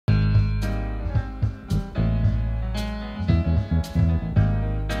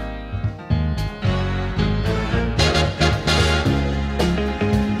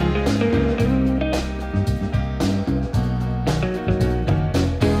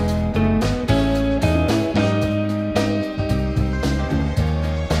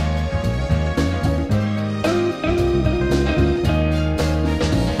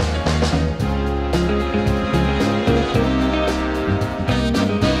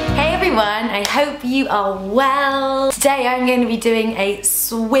everyone, I hope you are well. Today I'm going to be doing a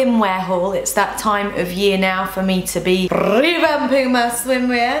swimwear haul. It's that time of year now for me to be revamping my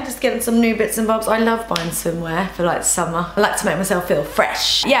swimwear, just getting some new bits and bobs. I love buying swimwear for like summer. I like to make myself feel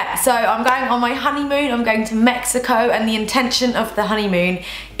fresh. Yeah, so I'm going on my honeymoon. I'm going to Mexico, and the intention of the honeymoon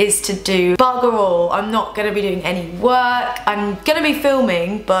is to do bugger all. I'm not going to be doing any work. I'm going to be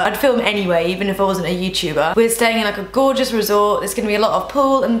filming, but I'd film anyway even if I wasn't a YouTuber. We're staying in like a gorgeous resort. There's going to be a lot of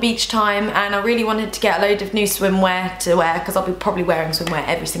pool and beach time, and I really wanted to get a load of new swimwear to wear because I'll be probably wearing swimwear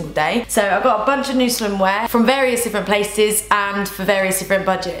every single day. So I've got a bunch of new swimwear from various different places and for various different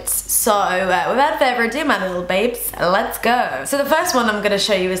budgets. So without further ado, my little babes, let's go. So the first one I'm going to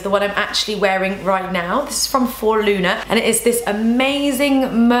show you is the one I'm actually wearing right now. This is from For Luna, and it is this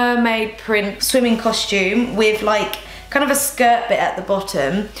amazing mermaid print swimming costume with like kind of a skirt bit at the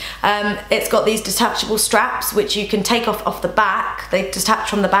bottom. It's got these detachable straps which you can take off the back. They detach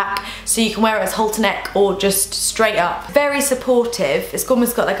from the back, so you can wear it as halter neck or just straight up. Very supportive. It's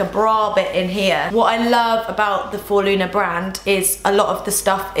almost got like a bra bit in here. What I love about the For Luna brand is a lot of the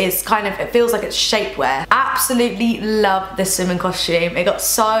stuff is kind of, it feels like it's shapewear. Absolutely love this swimming costume. It got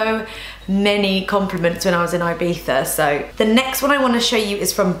so many compliments when I was in Ibiza. So the next one I want to show you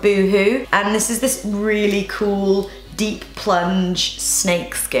is from Boohoo, and this is this really cool deep plunge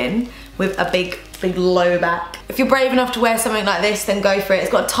snake skin with a big low back. If you're brave enough to wear something like this, then go for it.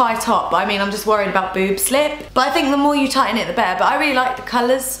 It's got a tie top, but I mean, I'm just worried about boob slip. But I think the more you tighten it, the better. But I really like the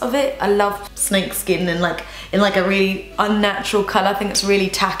colours of it. I love snake skin and like in like a really unnatural colour. I think it's really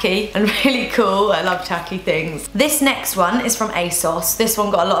tacky and really cool. I love tacky things. This next one is from ASOS. This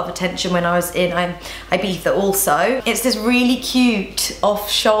one got a lot of attention when I was in Ibiza also. It's this really cute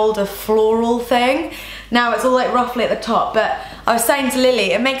off-shoulder floral thing. Now it's all like ruffly at the top, but I was saying to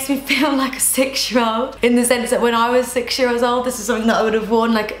Lily, it makes me feel like a 6-year-old in the sense that when I was 6 years old, this is something that I would have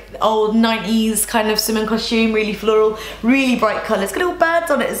worn, like old 90s kind of swimming costume, really floral, really bright colours, got little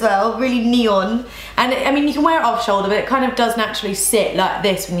birds on it as well, really neon. And I mean, you can wear it off shoulder, but it kind of does naturally sit like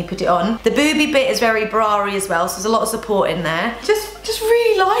this when you put it on. The booby bit is very bra-y as well, so there's a lot of support in there. Just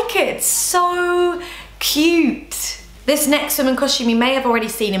really like it. It's so cute. This next swimming costume, you may have already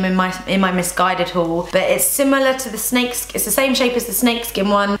seen him in my Misguided haul, but it's similar to the snake, it's the same shape as the snakeskin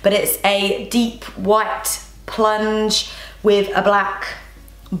one, but it's a deep white plunge with a black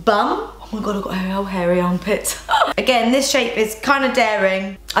bum. Oh my god, I've got hairy armpits. Again, this shape is kind of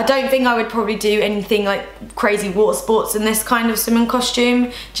daring. I don't think I would probably do anything like crazy water sports in this kind of swimming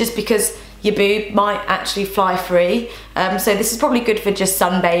costume, just because your boob might actually fly free. So this is probably good for just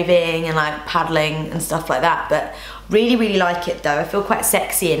sunbathing and like paddling and stuff like that, but really like it though. I feel quite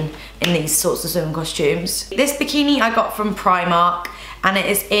sexy in these sorts of swimming costumes. This bikini I got from Primark, and it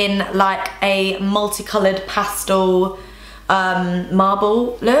is in like a multicoloured pastel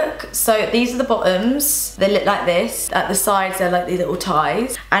marble look. So these are the bottoms. They look like this. At the sides they're like these little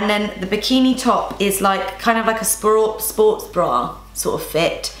ties, and then the bikini top is like kind of like a sports bra sort of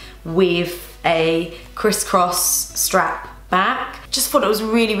fit with a crisscross strap back. Just thought it was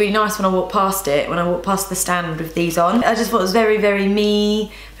really nice when I walked past it, when I walked past the stand with these on. I just thought it was very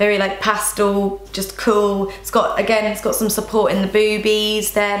me, very like pastel, just cool. It's got, again, it's got some support in the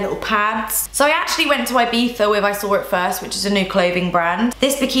boobies, there, little pads. So I actually went to Ibiza with I Saw It First, which is a new clothing brand.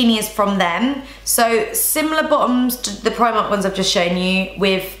 This bikini is from them. So similar bottoms to the Primark ones I've just shown you,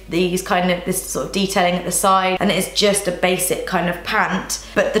 with these kind of, this sort of detailing at the side, and it's just a basic kind of pant.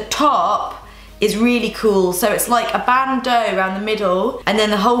 But the top is really cool. So it's like a bandeau around the middle and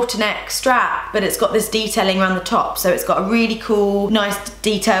then the halter neck strap, but it's got this detailing around the top. So it's got a really cool, nice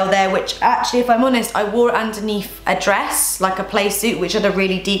detail there, which actually, if I'm honest, I wore it underneath a dress, like a play suit, which had a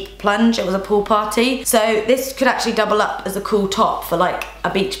really deep plunge. It was a pool party. So this could actually double up as a cool top for like a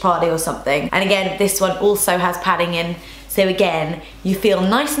beach party or something. And again, this one also has padding in. So again, you feel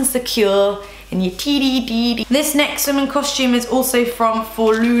nice and secure in your TDD. This next swimming costume is also from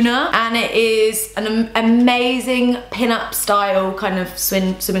For Luna, and it is an amazing pin-up style kind of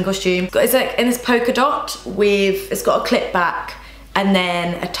swimming costume. It's like in this polka dot with, it's got a clip back and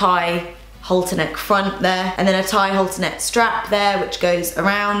then a tie halter neck front there, and then a tie halter neck strap there which goes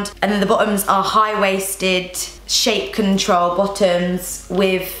around, and then the bottoms are high-waisted shape control bottoms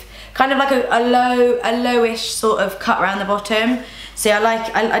with kind of like a lowish sort of cut around the bottom. See, I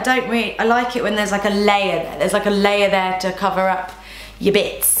like it when there's like a layer there. There's like a layer there to cover up your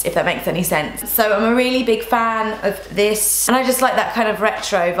bits, if that makes any sense. So I'm a really big fan of this, and I just like that kind of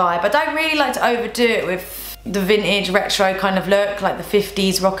retro vibe. I don't really like to overdo it with the vintage retro kind of look, like the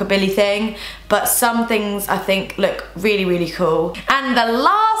 50s rockabilly thing, but some things I think look really cool. And the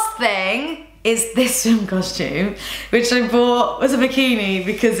last thing is this swim costume, which I bought as a bikini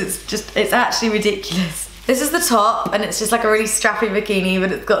because it's actually ridiculous. This is the top, and it's just like a really strappy bikini,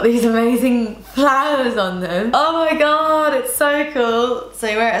 but it's got these amazing flowers on them. Oh my god, it's so cool. So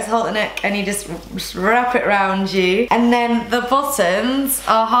you wear it as a halter neck and you just wrap it around you. And then the bottoms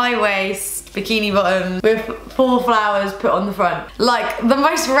are high waist bikini bottoms with 4 flowers put on the front. Like the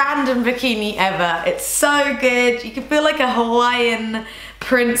most random bikini ever. It's so good. You can feel like a Hawaiian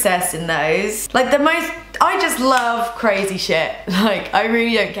princess in those. Like I just love crazy shit. Like I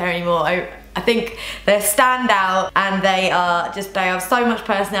really don't care anymore. I think they're standout and they have so much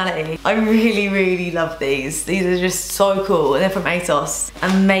personality. I really, really love these. These are just so cool. They're from ASOS.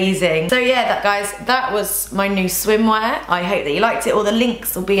 Amazing. So yeah, guys, that was my new swimwear. I hope that you liked it. All the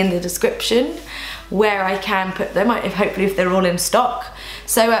links will be in the description where I can put them, hopefully if they're all in stock.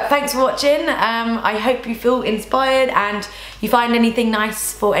 So thanks for watching. I hope you feel inspired and you find anything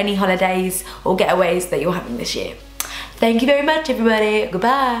nice for any holidays or getaways that you're having this year. Thank you very much, everybody.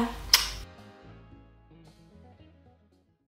 Goodbye.